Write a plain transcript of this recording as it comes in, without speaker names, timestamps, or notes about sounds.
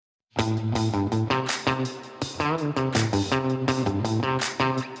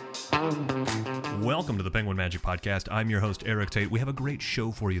Welcome to the Penguin Magic Podcast. I'm your host, Eric Tate. We have a great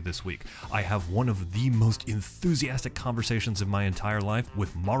show for you this week. I have one of the most enthusiastic conversations of my entire life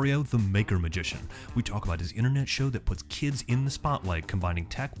with Mario the Maker Magician. We talk about his internet show that puts kids in the spotlight, combining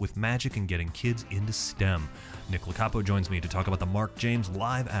tech with magic and getting kids into STEM. Nick Locapo joins me to talk about the Mark James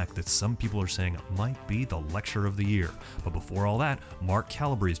live act that some people are saying might be the lecture of the year. But before all that, Mark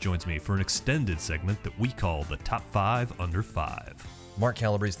Calabrese joins me for an extended segment that we call the Top 5 Under 5. Mark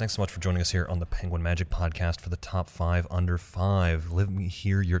Calabrese, thanks so much for joining us here on the Penguin Magic Podcast for the Top 5 Under 5. Let me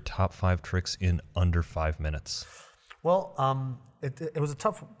hear your top 5 tricks in under 5 minutes. Well, it was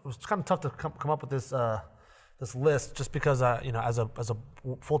kind of tough to come up with this list just because as a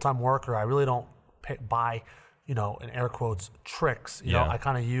full-time worker, I really don't buy in air quotes tricks. You know, I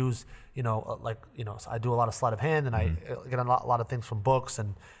kind of use so I do a lot of sleight of hand, and I get a lot of things from books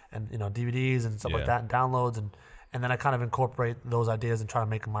and DVDs and stuff like that, and downloads and then I kind of incorporate those ideas and try to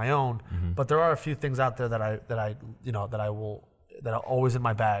make them my own. But there are a few things out there that are always in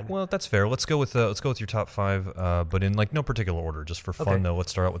my bag. Well, that's fair. Let's go with your top 5, but in no particular order, just for fun though.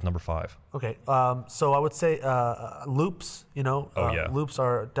 Let's start out with number 5. Okay. So I would say loops. Loops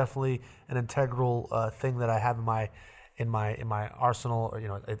are definitely an integral thing that I have in my arsenal,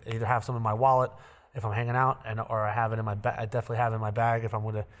 or I either have some in my wallet if I'm hanging out, or I have it in my bag. I definitely have it in my bag if I'm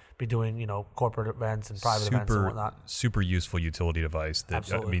going to be doing corporate events and private events and whatnot. Super useful utility device that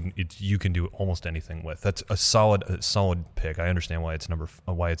you can do almost anything with. That's a solid pick. I understand why it's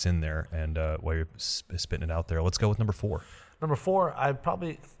in there and why you're spitting it out there. Let's go with number 4. Number 4, I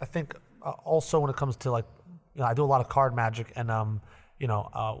think also when it comes to I do a lot of card magic, and I'm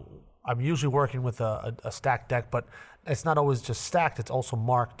usually working with a stacked deck, but it's not always just stacked, it's also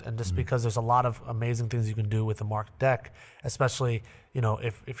marked, and just because there's a lot of amazing things you can do with a marked deck, especially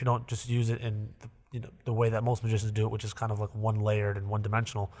if you don't just use it in the way that most magicians do it, which is kind of like one layered and one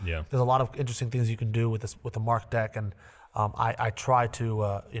dimensional. There's a lot of interesting things you can do with a marked deck, and I try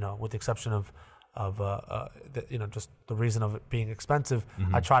to with the exception of just the reason of it being expensive,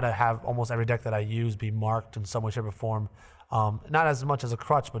 I try to have almost every deck that I use be marked in some way, shape, or form. Not as much as a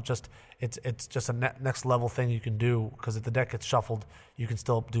crutch, but just it's just a next level thing you can do, because if the deck gets shuffled, you can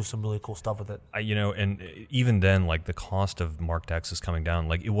still do some really cool stuff with it. And even then, the cost of marked decks is coming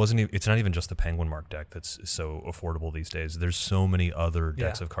down. It's not even just the Penguin marked deck that's so affordable these days. There's so many other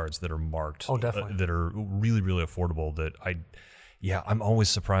decks of cards that are marked, that are really, really affordable. I'm always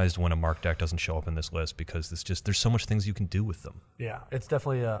surprised when a marked deck doesn't show up in this list, because there's so much things you can do with them. Yeah, it's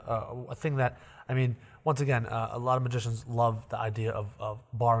definitely a thing that, once again, a lot of magicians love the idea of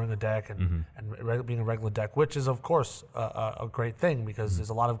borrowing a deck and being a regular deck, which is, of course, a great thing, because there's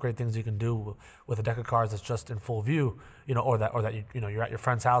a lot of great things you can do with a deck of cards that's just in full view, or that you're at your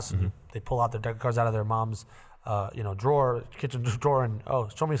friend's house and they pull out their deck of cards out of their mom's kitchen drawer, and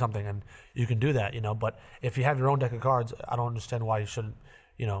show me something, and you can do that, But if you have your own deck of cards, I don't understand why you shouldn't,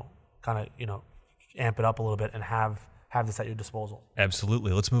 amp it up a little bit and have this at your disposal.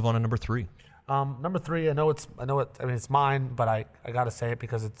 Absolutely. Let's move on to number 3. Number 3, it's mine, but I got to say it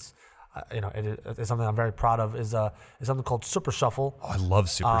because it's it's something I'm very proud of. Is something called Super Shuffle. Oh, I love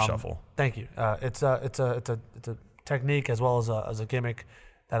Super Shuffle. Thank you. It's a technique as well as a gimmick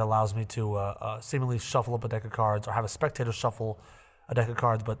that allows me to seemingly shuffle up a deck of cards, or have a spectator shuffle a deck of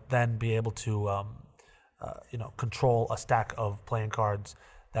cards, but then be able to control a stack of playing cards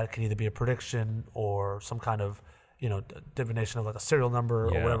that can either be a prediction or some kind of divination of a serial number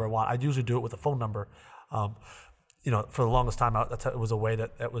or whatever I want. I usually do it with a phone number. For the longest time, it was a way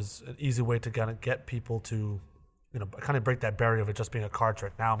that was an easy way to kind of get people to kind of break that barrier of it just being a card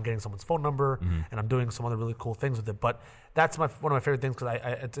trick. Now I'm getting someone's phone number, and I'm doing some other really cool things with it. But that's one of my favorite things, because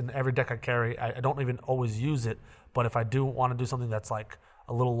it's in every deck I carry. I don't even always use it, but if I do want to do something that's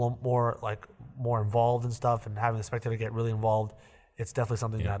a little more involved and stuff, and having the spectator get really involved, it's definitely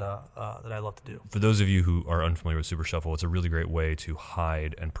something that I love to do. For those of you who are unfamiliar with Super Shuffle, it's a really great way to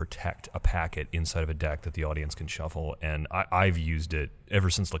hide and protect a packet inside of a deck that the audience can shuffle. And I've used it ever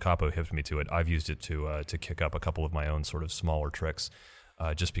since Locapo hipped me to it. I've used it to kick up a couple of my own sort of smaller tricks,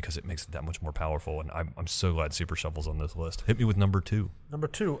 just because it makes it that much more powerful. And I'm so glad Super Shuffle's on this list. Hit me with number 2. Number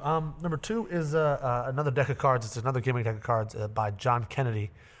 2 is another deck of cards. It's another gimmick deck of cards by John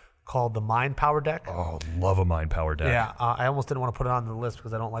Kennedy, called the Mind Power deck. Oh, love a Mind Power deck. Yeah, I almost didn't want to put it on the list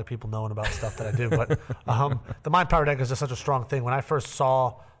because I don't like people knowing about stuff that I do. But the Mind Power deck is just such a strong thing. When I first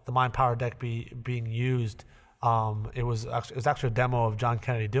saw the Mind Power deck being used, it was actually a demo of John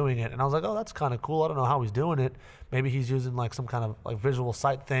Kennedy doing it, and I was like, oh, that's kind of cool. I don't know how he's doing it. Maybe he's using like some kind of like visual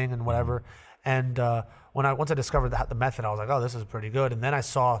sight thing and whatever. And once I discovered the method, I was like, oh, this is pretty good. And then I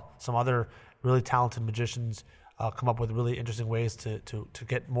saw some other really talented magicians come up with really interesting ways to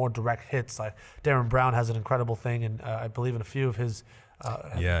get more direct hits. Like Darren Brown has an incredible thing, and I believe in a few of his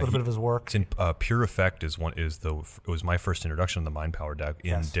a little bit of his work. It's in, Pure Effect it was my first introduction to the Mind Power deck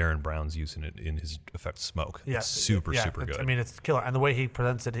in Darren Brown's using it in his Effect Smoke. Yeah, it's super good. I mean, it's killer, and the way he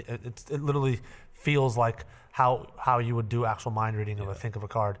presents it, it literally feels like how you would do actual mind reading of a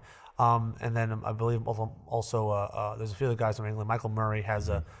card. And then I believe also there's a few other guys from England. Michael Murray has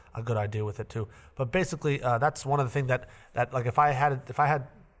a good idea with it too. But basically, that's one of the things that like if I had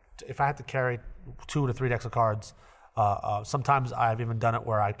to carry 2 to 3 decks of cards, sometimes I've even done it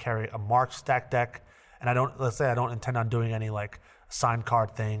where I carry a marked stack deck, and let's say I don't intend on doing any like signed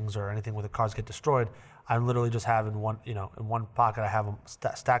card things or anything where the cards get destroyed. I literally just have in one pocket I have a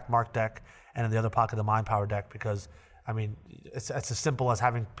stacked marked deck, and in the other pocket the Mind Power deck, because I mean, it's as simple as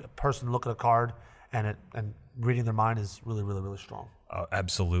having a person look at a card and reading their mind is really, really, really strong.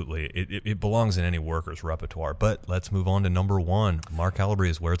 Absolutely. It belongs in any worker's repertoire. But let's move on to number 1. Mark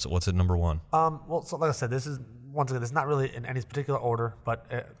Calabrese, what's at number 1? Well, so like I said, this is not really in any particular order, but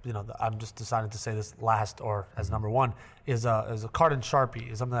I'm just deciding to say this last or as number 1 is a card in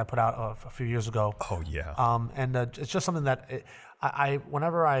Sharpie. Is something that I put out a few years ago. Oh yeah. And it's just something that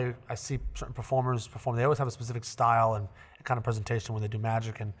whenever I see certain performers perform, they always have a specific style and kind of presentation when they do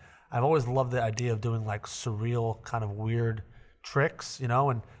magic, and I've always loved the idea of doing like surreal kind of weird tricks, and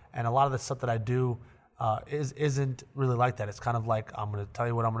a lot of the stuff that I do isn't really like that. It's kind of like I'm going to tell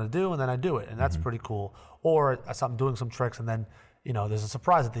you what I'm going to do, and then I do it, and that's pretty cool. Or I'm doing some tricks, and then there's a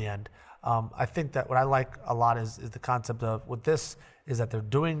surprise at the end. I think that what I like a lot is the concept of with this is that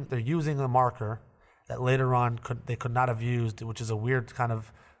they're using a marker that later on they could not have used, which is a weird kind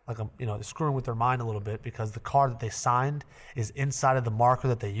of like screwing with their mind a little bit, because the card that they signed is inside of the marker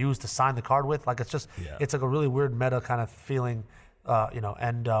that they used to sign the card with. Like it's like a really weird meta kind of feeling,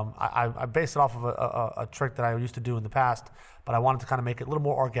 And I based it off of a trick that I used to do in the past, but I wanted to kind of make it a little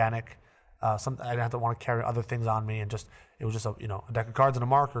more organic. I didn't have to want to carry other things on me, and it was just a deck of cards and a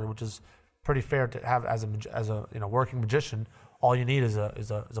marker, which is pretty fair to have as a working magician. All you need is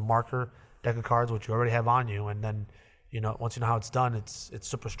a marker, deck of cards, which you already have on you, and then once you know how it's done, it's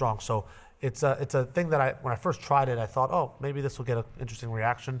super strong. So it's a thing that when I first tried it, I thought, oh, maybe this will get an interesting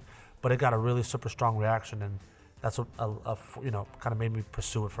reaction, but it got a really super strong reaction, and that's what kind of made me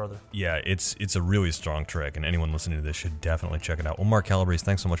pursue it further. Yeah, it's a really strong trick, and anyone listening to this should definitely check it out. Well, Mark Calabrese,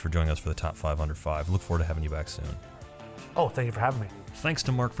 thanks so much for joining us for the Top 5 Under 5. Look forward to having you back soon. Oh, thank you for having me. Thanks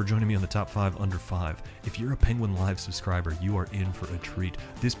to Mark for joining me on the Top 5 Under 5. If you're a Penguin Live subscriber, you are in for a treat.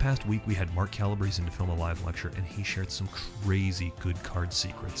 This past week, we had Mark Calabrese in to film a live lecture, and he shared some crazy good card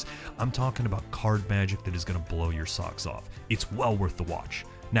secrets. I'm talking about card magic that is going to blow your socks off. It's well worth the watch.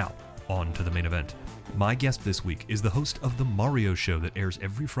 Now, on to the main event. My guest this week is the host of The Mario Show that airs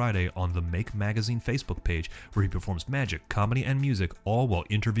every Friday on the Make Magazine Facebook page, where he performs magic, comedy, and music, all while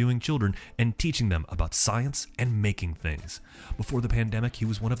interviewing children and teaching them about science and making things. Before the pandemic, he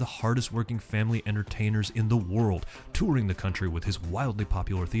was one of the hardest working family entertainers in the world, touring the country with his wildly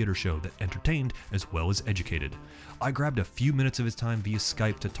popular theater show that entertained as well as educated. I grabbed a few minutes of his time via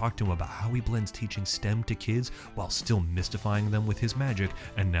Skype to talk to him about how he blends teaching STEM to kids while still mystifying them with his magic,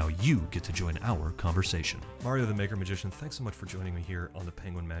 and now you get to join our conversation. Mario the Maker Magician, thanks so much for joining me here on the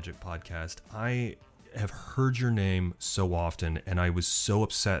Penguin Magic Podcast. I have heard your name so often, and I was so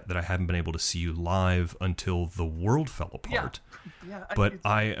upset that I haven't been able to see you live until the world fell apart. Yeah, but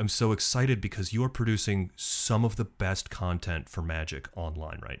I am so excited because you are producing some of the best content for magic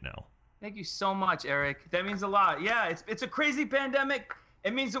online right now. Thank you so much, Eric. That means a lot. Yeah, it's a crazy pandemic.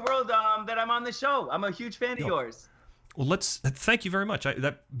 It means the world that I'm on the show. I'm a huge fan of yours. Well, thank you very much.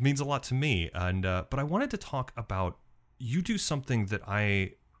 That means a lot to me. And but I wanted to talk about, you do something that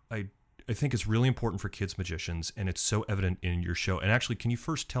I think is really important for kids magicians, and it's so evident in your show. And actually, can you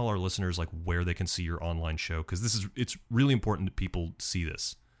first tell our listeners like where they can see your online show? Because it's really important that people see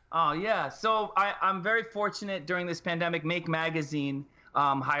this. Oh yeah. So I'm very fortunate during this pandemic. Make Magazine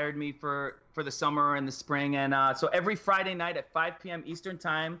hired me for the summer and the spring, and so every Friday night at 5 p.m. Eastern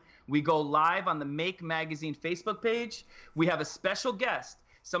time, we go live on the Make Magazine Facebook page. We have a special guest.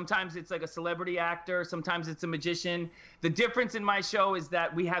 Sometimes it's like a celebrity actor, sometimes it's a magician. The difference in my show is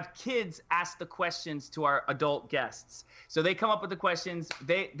that we have kids ask the questions to our adult guests. So they come up with the questions,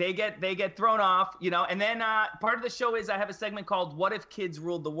 they get thrown off, and then part of the show is I have a segment called What If Kids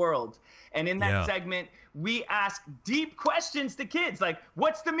Ruled the World? And in that segment, we ask deep questions to kids, like,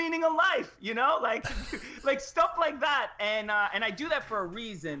 what's the meaning of life? Like stuff like that. And I do that for a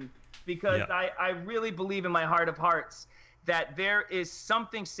reason, because I really believe in my heart of hearts that there is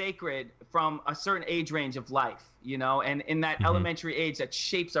something sacred from a certain age range of life, you know, and in that elementary age that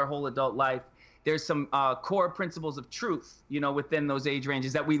shapes our whole adult life, there's some core principles of truth, you know, within those age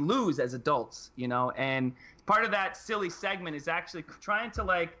ranges that we lose as adults, you know, and part of that silly segment is actually trying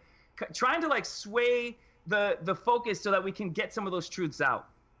to sway the focus so that we can get some of those truths out.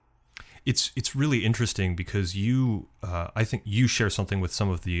 It's really interesting because you, I think you share something with some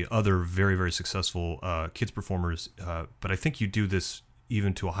of the other very, very successful kids performers, but I think you do this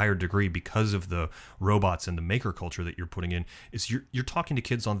even to a higher degree because of the robots and the maker culture that you're putting in. Is you're talking to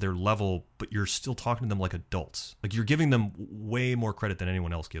kids on their level, but you're still talking to them like adults. Like you're giving them way more credit than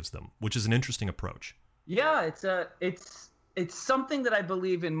anyone else gives them, which is an interesting approach. Yeah, it's something that I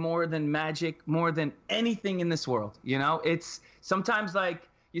believe in more than magic, more than anything in this world. You know, it's sometimes like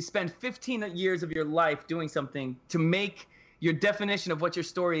you spend 15 years of your life doing something to make your definition of what your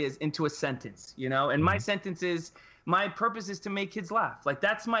story is into a sentence, you know? And my sentence is, my purpose is to make kids laugh. Like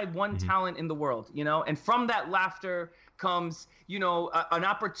that's my one talent in the world, you know? And from that laughter comes, you know, an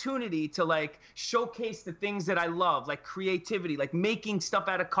opportunity to like showcase the things that I love, like creativity, like making stuff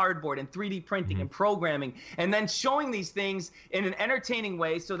out of cardboard and 3D printing and programming, and then showing these things in an entertaining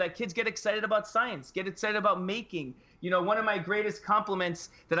way so that kids get excited about science, get excited about making. You know, one of my greatest compliments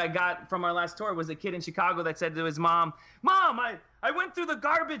that I got from our last tour was a kid in Chicago that said to his mom, "Mom, I went through the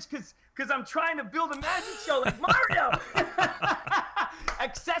garbage because I'm trying to build a magic show like Mario."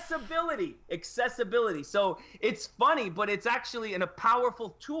 Accessibility. So it's funny, but it's actually a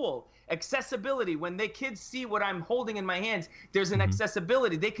powerful tool. Accessibility. When the kids see what I'm holding in my hands, there's an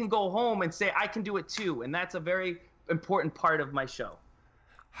accessibility. They can go home and say, I can do it too. And that's a very important part of my show.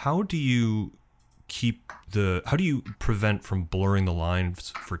 How do you prevent from blurring the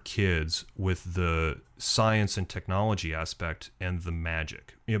lines for kids with the science and technology aspect and the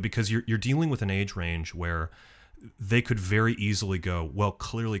magic? You know, because you're dealing with an age range where they could very easily go, well,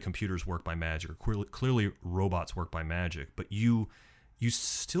 clearly computers work by magic, or clearly robots work by magic, but you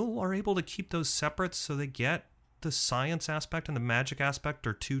still are able to keep those separate so they get the science aspect and the magic aspect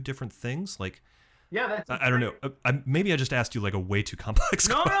are two different things. Like, yeah, I don't know. Maybe I just asked you like a way too complex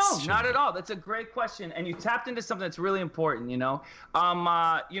question. No, not at all. That's a great question, and you tapped into something that's really important. You know,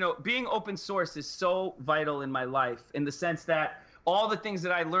 being open source is so vital in my life in the sense that all the things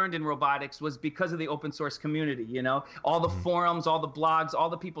that I learned in robotics was because of the open source community. You know, all the forums, all the blogs, all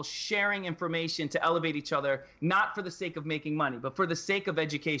the people sharing information to elevate each other, not for the sake of making money, but for the sake of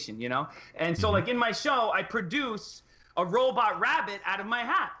education. You know, and so like in my show, I produce a robot rabbit out of my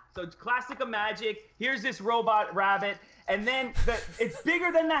hat. So it's classic of magic. Here's this robot rabbit, and then it's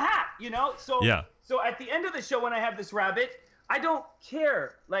bigger than the hat, you know? So at the end of the show when I have this rabbit, I don't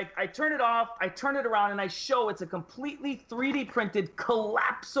care. Like I turn it off, I turn it around, and I show it's a completely 3D printed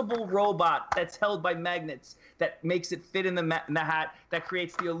collapsible robot that's held by magnets that makes it fit in the hat, that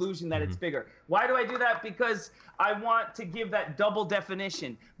creates the illusion that it's bigger. Why do I do that? Because I want to give that double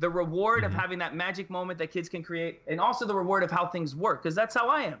definition, the reward of having that magic moment that kids can create, and also the reward of how things work, because that's how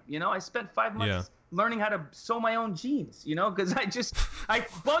I am. You know, I spent 5 months learning how to sew my own jeans, you know, because I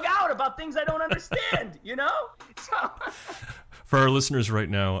bug out about things I don't understand, you know? So. For our listeners right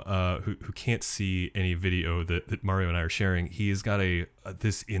now who can't see any video that Mario and I are sharing, he has got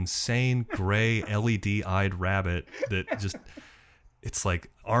this insane gray LED-eyed rabbit that just, it's like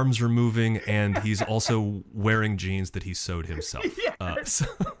arms are moving, and he's also wearing jeans that he sewed himself. That's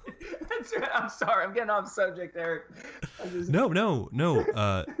right. I'm sorry. I'm getting off subject, Eric. No.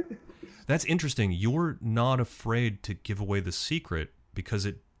 That's interesting. You're not afraid to give away the secret because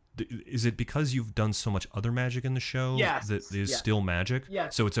is it because you've done so much other magic in the show that is still magic?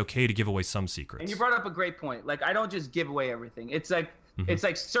 Yes. So it's okay to give away some secrets. And you brought up a great point. Like, I don't just give away everything. It's like it's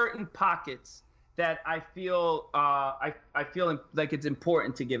like certain pockets that I feel I feel like it's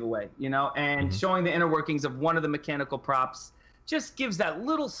important to give away, you know, and showing the inner workings of one of the mechanical props just gives that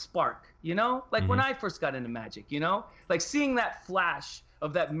little spark, you know, like when I first got into magic, you know, like seeing that flash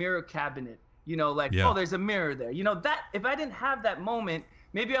of that mirror cabinet, you know, like, oh, there's a mirror there, you know, that if I didn't have that moment,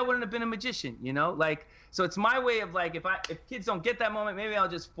 maybe I wouldn't have been a magician, you know, like, so it's my way of like, if kids don't get that moment, maybe I'll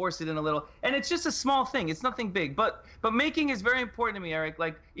just force it in a little, and it's just a small thing. It's nothing big, but making is very important to me, Eric.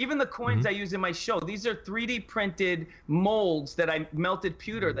 Like even the coins I use in my show, these are 3D printed molds that I melted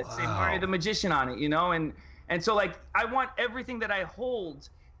pewter that say Mario the Magician on it, you know, and so like, I want everything that I hold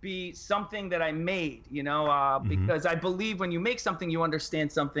be something that I made, you know, because I believe when you make something, you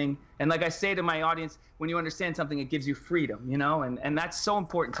understand something. And like I say to my audience, when you understand something, it gives you freedom, you know, and that's so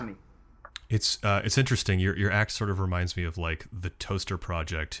important to me. It's interesting. Your act sort of reminds me of like the Toaster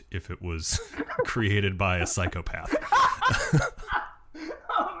Project if it was created by a psychopath.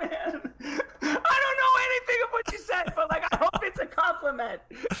 Oh man, I don't know anything of what you said, but like I meant.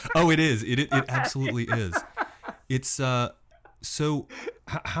 Oh, it is. It absolutely is. It's so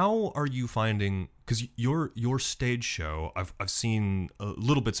how are you finding, because your stage show, I've seen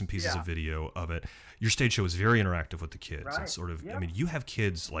little bits and pieces of video of it. Your stage show is very interactive with the kids. Right. It's sort of, I mean, you have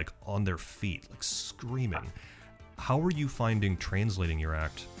kids like on their feet, like screaming. How are you finding translating your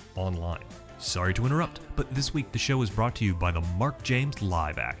act online? Sorry to interrupt, but this week the show is brought to you by the Mark James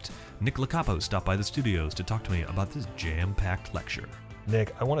Live Act. Nick Lacapo stopped by the studios to talk to me about this jam-packed lecture.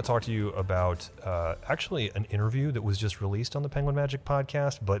 Nick, I want to talk to you about actually an interview that was just released on the Penguin Magic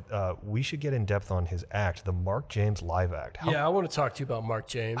podcast, but we should get in depth on his act, the Mark James Live Act. I want to talk to you about Mark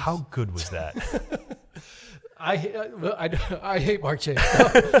James. How good was that? I hate Mark James.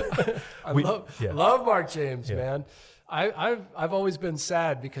 I love Mark James, man. I've always been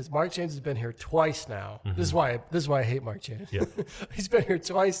sad because Mark James has been here twice now. Mm-hmm. This is why I hate Mark James. Yeah. He's been here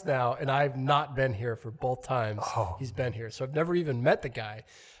twice now, and I've not been here for both times he's been here. So I've never even met the guy.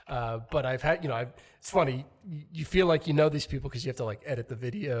 But I've had, it's funny. You feel like you know these people because you have to like edit the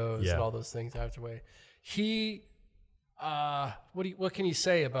videos and all those things afterward. What can you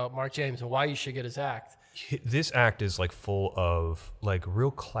say about Mark James and why you should get his act? This act is like full of like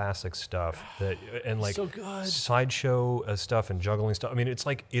real classic stuff and like so good. Sideshow stuff and juggling stuff. I mean, it's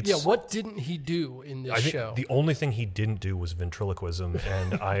what didn't he do in this show? The only thing he didn't do was ventriloquism,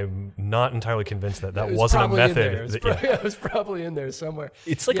 and I'm not entirely convinced that wasn't a method. It was probably in there somewhere.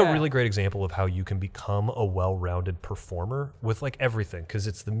 It's like a really great example of how you can become a well-rounded performer with like everything, because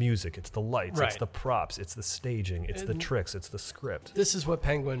it's the music, it's the lights, it's the props, it's the staging, it's the tricks, it's the script. This is what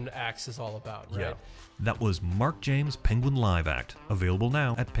Penguin Acts is all about, right? Yeah. That was Mark James' Penguin Live Act, available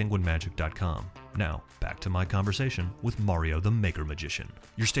now at penguinmagic.com. Now, back to my conversation with Mario the Maker Magician.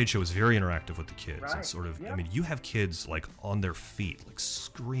 Your stage show is very interactive with the kids. Right. It's sort of, I mean, you have kids like on their feet, like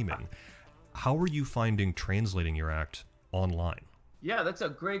screaming. How are you finding translating your act online? Yeah, that's a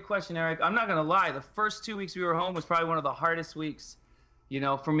great question, Eric. I'm not going to lie. The first 2 weeks we were home was probably one of the hardest weeks,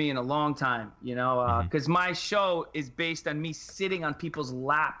 for me in a long time, because my show is based on me sitting on people's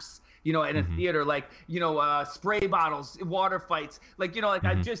laps. In a theater, like, spray bottles, water fights,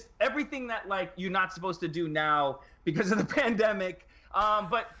 I just, everything that like you're not supposed to do now because of the pandemic.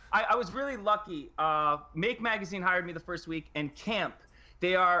 But I was really lucky. Make Magazine hired me the first week, and Camp,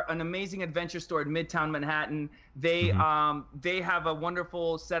 they are an amazing adventure store in Midtown Manhattan. They have a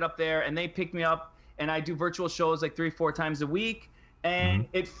wonderful setup there, and they picked me up, and I do virtual shows like 3-4 times a week. And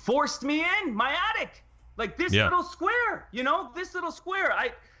it forced me in my attic, like this little square, this little square.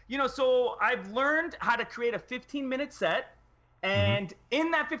 So I've learned how to create a 15-minute set. And in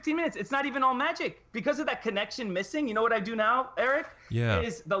that 15 minutes, it's not even all magic. Because of that connection missing, you know what I do now, Eric? Yeah.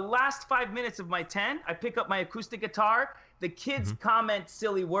 Is the last 5 minutes of my 10, I pick up my acoustic guitar. The kids comment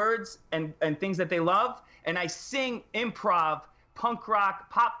silly words and things that they love. And I sing improv, punk rock,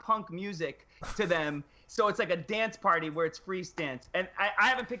 pop punk music to them. So it's like a dance party where it's freeze dance. And I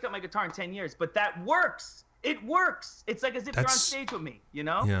haven't picked up my guitar in 10 years, but that works. It works. It's like as if you're on stage with me,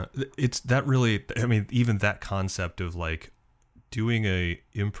 Yeah, it's that really, I mean, even that concept of like doing a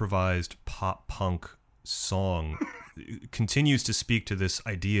improvised pop punk song continues to speak to this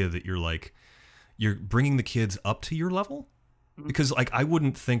idea that you're bringing the kids up to your level. Because like I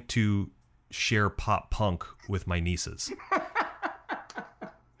wouldn't think to share pop punk with my nieces.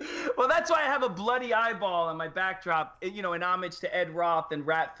 Well, that's why I have a bloody eyeball on my backdrop, in homage to Ed Roth and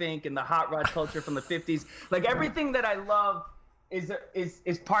Rat Fink and the hot rod culture from the 50s. Like everything that I love is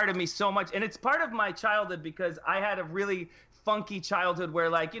part of me so much. And it's part of my childhood because I had a really funky childhood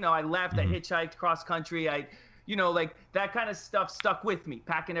where I left, I hitchhiked cross country. Like that kind of stuff stuck with me,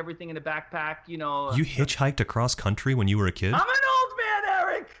 packing everything in a backpack, You hitchhiked across country when you were a kid? I'm an old man,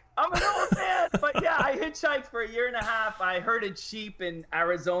 Eric. I'm an old man. But yeah, I hitchhiked for 1.5 years. I herded sheep in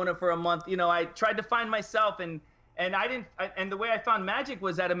Arizona for a month. I tried to find myself and I didn't. And the way I found magic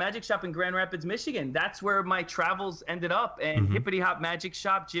was at a magic shop in Grand Rapids, Michigan. That's where my travels ended up. And Hippity Hop Magic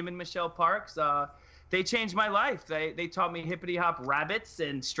Shop, Jim and Michelle Parks, they changed my life. They taught me hippity hop rabbits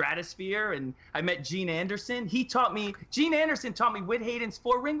and stratosphere. And I met Gene Anderson. Gene Anderson taught me Whit Hayden's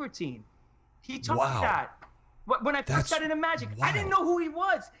 4-ring routine. He taught me that. When I first got into magic, I didn't know who he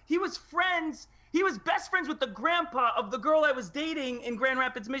was. He was best friends with the grandpa of the girl I was dating in Grand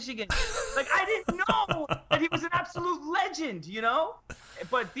Rapids, Michigan. Like, I didn't know that he was an absolute legend,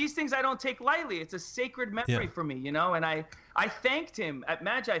 But these things I don't take lightly. It's a sacred memory for me, And I thanked him at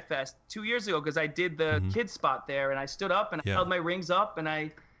Magi Fest 2 years ago because I did the kids spot there, and I stood up and I held my rings up, and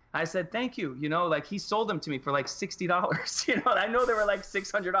I I said, thank you. You know, like he sold them to me for like $60. You know, I know they were like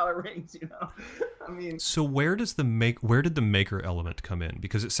 $600 rings, you know. I mean, so where did the maker element come in?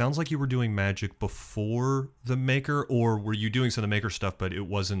 Because it sounds like you were doing magic before the maker, or were you doing some of the maker stuff, but it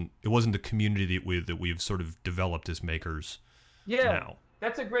wasn't the community that we've sort of developed as makers now?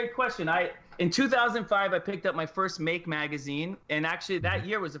 That's a great question. In 2005, I picked up my first Make magazine, and actually that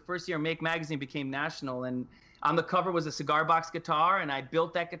year was the first year Make magazine became national. And on the cover was a cigar box guitar, and I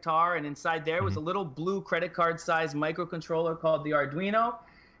built that guitar, and inside there was a little blue credit card size microcontroller called the Arduino,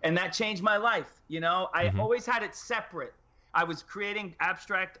 and that changed my life. You know, I always had it separate. I was creating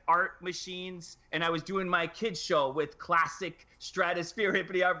abstract art machines, and I was doing my kids show with classic Stratosphere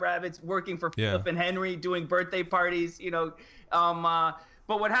Hippity Hop Rabbits, working for Philip and Henry, doing birthday parties, you know.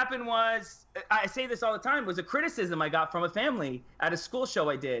 But what happened was, I say this all the time, was a criticism I got from a family at a school show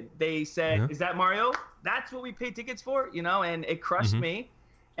I did. They said, is that Mario? That's what we paid tickets for, you know, and it crushed me.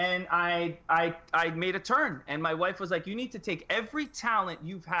 And I made a turn, and my wife was like, you need to take every talent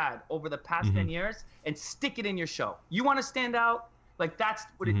you've had over the past 10 years and stick it in your show. You want to stand out? Like that's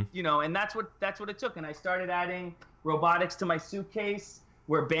what it, you know, and that's what it took. And I started adding robotics to my suitcase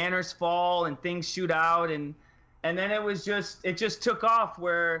where banners fall and things shoot out, and then it just took off,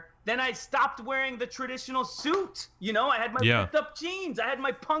 where then I stopped wearing the traditional suit. You know, I had my ripped up jeans, I had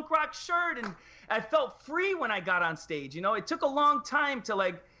my punk rock shirt, and I felt free when I got on stage. You know, it took a long time to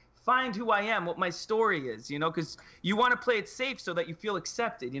like find who I am, what my story is, you know, because you want to play it safe so that you feel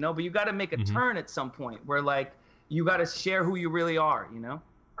accepted, you know, but you got to make a turn at some point where like you got to share who you really are, you know?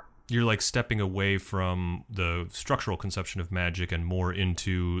 You're like stepping away from the structural conception of magic and more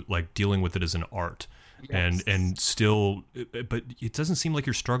into like dealing with it as an art. Yes. And still, but it doesn't seem like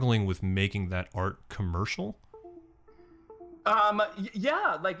you're struggling with making that art commercial.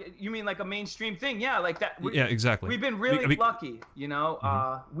 Yeah, like you mean like a mainstream thing? Yeah, like that. Yeah, exactly. We've been really lucky, you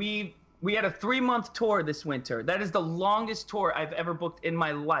know. We had a 3-month tour this winter. That is the longest tour I've ever booked in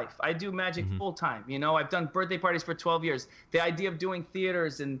my life. I do magic full time. You know, I've done birthday parties for 12 years. The idea of doing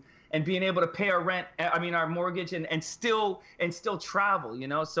theaters and being able to pay our rent, our mortgage, and still travel, you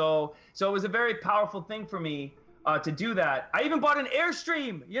know. So it was a very powerful thing for me to do that. I even bought an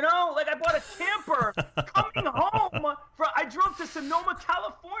Airstream, you know, like I bought a camper coming home. I drove to Sonoma,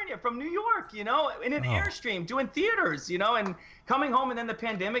 California from New York, you know, in an Airstream doing theaters, you know, and coming home, and then the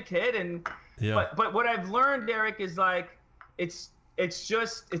pandemic hit. And but what I've learned, Eric, is like it's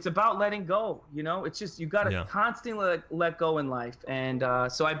about letting go, you know. It's just you got to constantly let go in life. And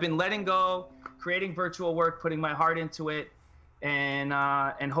so I've been letting go, creating virtual work, putting my heart into it,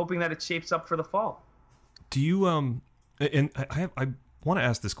 and hoping that it shapes up for the fall. Do you and I want to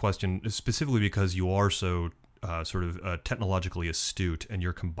ask this question specifically because you are so sort of technologically astute, and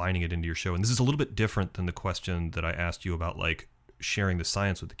you're combining it into your show. And this is a little bit different than the question that I asked you about like sharing the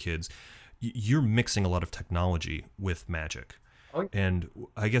science with the kids. You're mixing a lot of technology with magic. And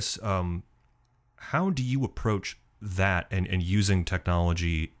I guess how do you approach that and using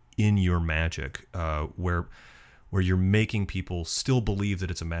technology in your magic where you're making people still believe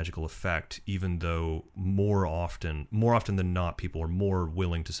that it's a magical effect, even though more often than not, people are more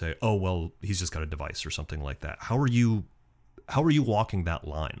willing to say, oh, well, he's just got a device or something like that. How are you walking that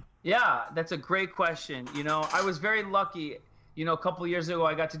line? Yeah, that's a great question. You know, I was very lucky. You know, a couple of years ago,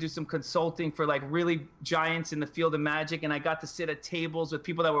 I got to do some consulting for like really giants in the field of magic, and I got to sit at tables with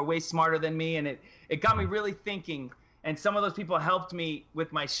people that were way smarter than me, and it got me really thinking. And some of those people helped me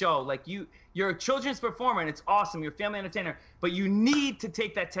with my show. Like you're a children's performer, and it's awesome. You're a family entertainer, but you need to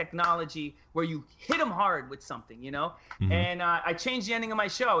take that technology where you hit them hard with something, you know? And I changed the ending of my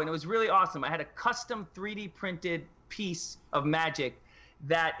show, and it was really awesome. I had a custom 3D printed piece of magic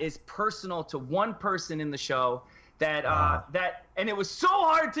that is personal to one person in the show. And it was so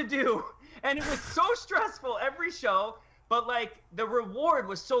hard to do, and it was so stressful every show, but like the reward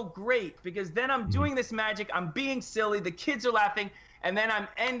was so great, because then I'm doing this magic, I'm being silly, the kids are laughing, and then I'm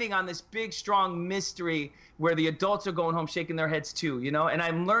ending on this big strong mystery where the adults are going home shaking their heads too, you know. And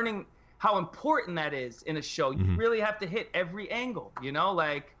I'm learning how important that is in a show. You really have to hit every angle, you know.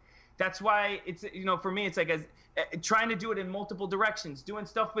 Like that's why it's, you know, for me it's like trying to do it in multiple directions, doing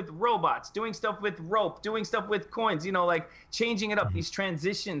stuff with robots, doing stuff with rope, doing stuff with coins, you know, like changing it up. These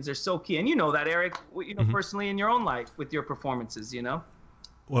transitions are so key. And you know that, Eric, you know, personally in your own life with your performances, you know?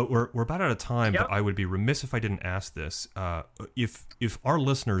 Well, we're about out of time, but I would be remiss if I didn't ask this. If our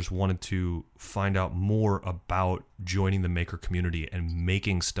listeners wanted to find out more about joining the maker community and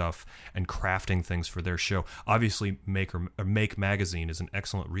making stuff and crafting things for their show, obviously Make Magazine is an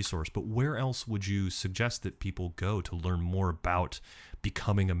excellent resource, but where else would you suggest that people go to learn more about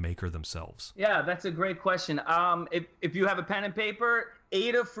becoming a maker themselves? Yeah, that's a great question. If you have a pen and paper,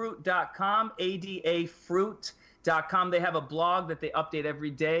 adafruit.com, ADAFruit.com. They have a blog that they update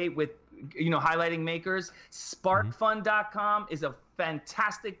every day with, highlighting makers. Sparkfun.com is a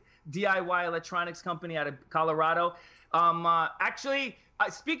fantastic DIY electronics company out of Colorado.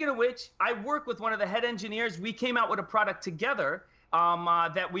 Speaking of which, I work with one of the head engineers. We came out with a product together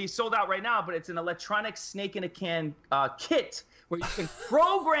that we sold out right now, but it's an electronic snake in a can kit where you can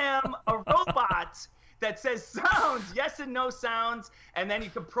program a robot that says sounds, yes and no sounds, and then you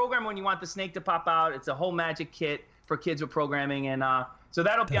can program when you want the snake to pop out. It's a whole magic kit for kids with programming, and so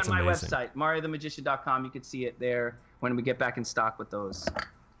that'll be on my website, MarioTheMagician.com. You can see it there when we get back in stock with those.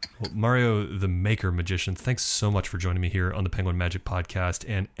 Well, Mario the Maker Magician, thanks so much for joining me here on the Penguin Magic Podcast.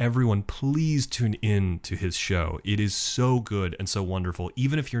 And everyone, please tune in to his show. It is so good and so wonderful.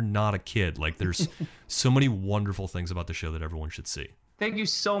 Even if you're not a kid, there's so many wonderful things about the show that everyone should see. Thank you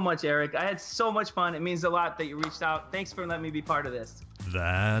so much, Eric. I had so much fun. It means a lot that you reached out. Thanks for letting me be part of this.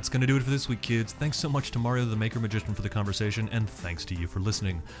 That's going to do it for this week, kids. Thanks so much to Mario the Maker Magician for the conversation, and thanks to you for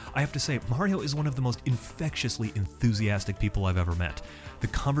listening. I have to say, Mario is one of the most infectiously enthusiastic people I've ever met. The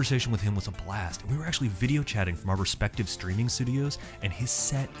conversation with him was a blast, and we were actually video chatting from our respective streaming studios, and his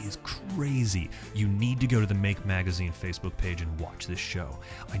set is crazy. You need to go to the Make Magazine Facebook page and watch this show.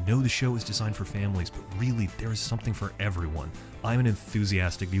 I know the show is designed for families, but really, there is something for everyone. I'm an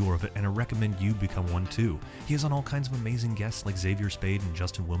enthusiastic viewer of it, and I recommend you become one too. He has on all kinds of amazing guests like Xavier Spade and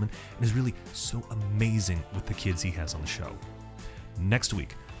Justin Willman, and is really so amazing with the kids he has on the show. Next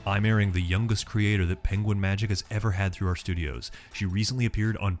week, I'm airing the youngest creator that Penguin Magic has ever had through our studios. She recently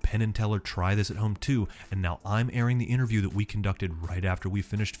appeared on Penn & Teller Try This at Home too, and now I'm airing the interview that we conducted right after we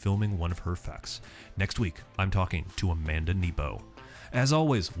finished filming one of her effects. Next week, I'm talking to Amanda Nebo. As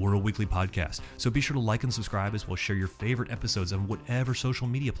always, we're a weekly podcast, so be sure to like and subscribe as well as share your favorite episodes on whatever social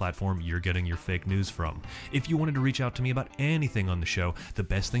media platform you're getting your fake news from. If you wanted to reach out to me about anything on the show, the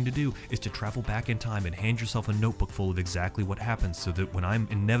best thing to do is to travel back in time and hand yourself a notebook full of exactly what happens, so that when I'm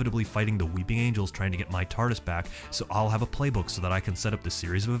inevitably fighting the Weeping Angels trying to get my TARDIS back, so I'll have a playbook so that I can set up the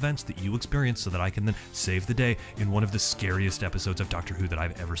series of events that you experience so that I can then save the day in one of the scariest episodes of Doctor Who that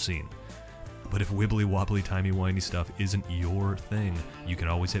I've ever seen. But if wibbly wobbly timey wimey stuff isn't your thing, you can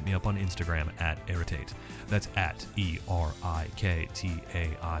always hit me up on Instagram at Eritate. That's at ERIKTAIT.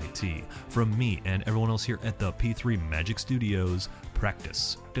 From me and everyone else here at the P3 Magic Studios,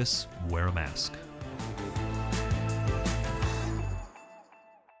 practice, wear a mask.